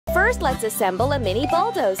First, let's assemble a mini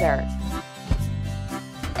bulldozer.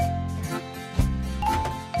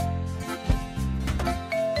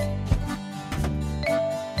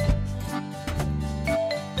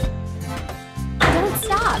 Don't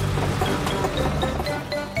stop!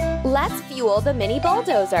 Let's fuel the mini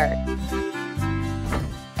bulldozer.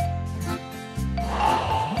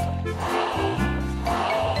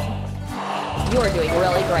 You're doing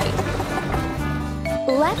really great.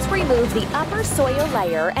 Let's remove the upper soil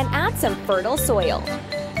layer and add some fertile soil.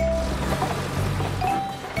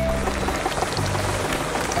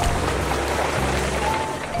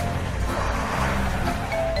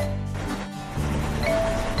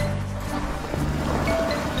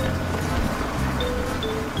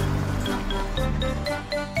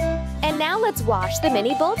 And now let's wash the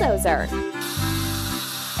mini bulldozer.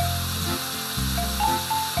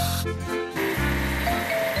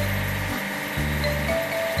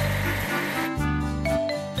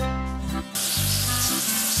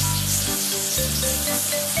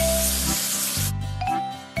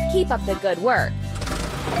 Keep up the good work.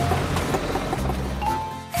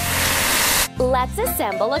 Let's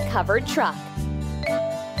assemble a covered truck.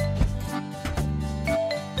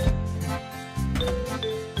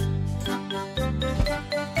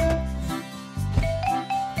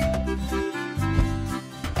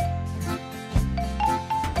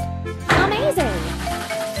 Amazing!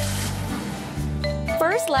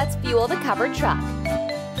 First, let's fuel the covered truck.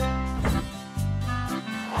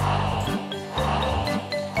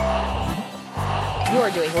 You're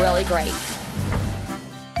doing really great.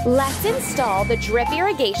 Let's install the drip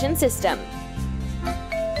irrigation system.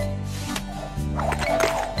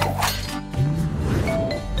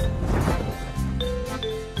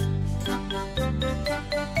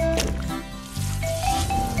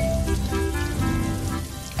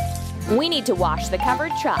 We need to wash the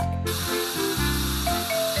covered truck.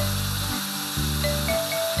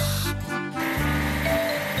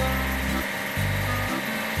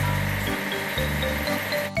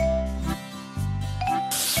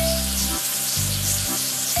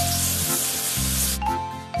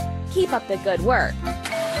 Keep up the good work.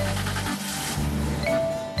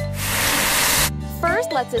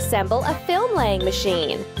 First, let's assemble a film laying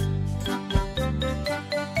machine.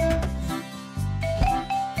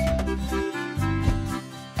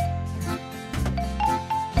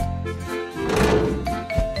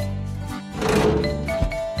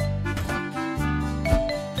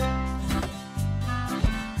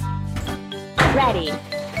 Ready.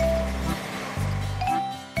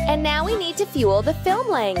 And now we need to fuel the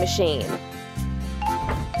film laying machine.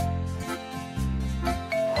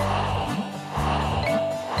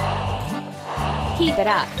 Keep it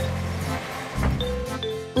up.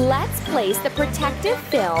 Let's place the protective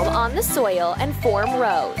film on the soil and form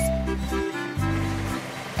rows.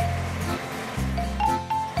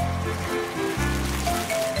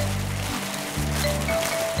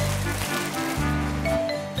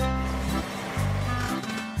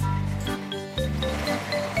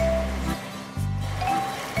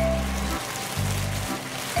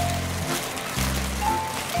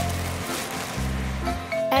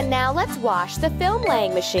 And now let's wash the film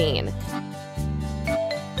laying machine.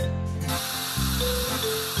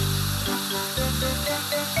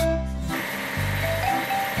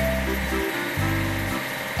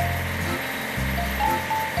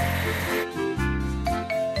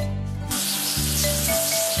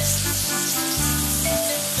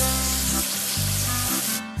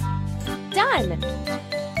 Done!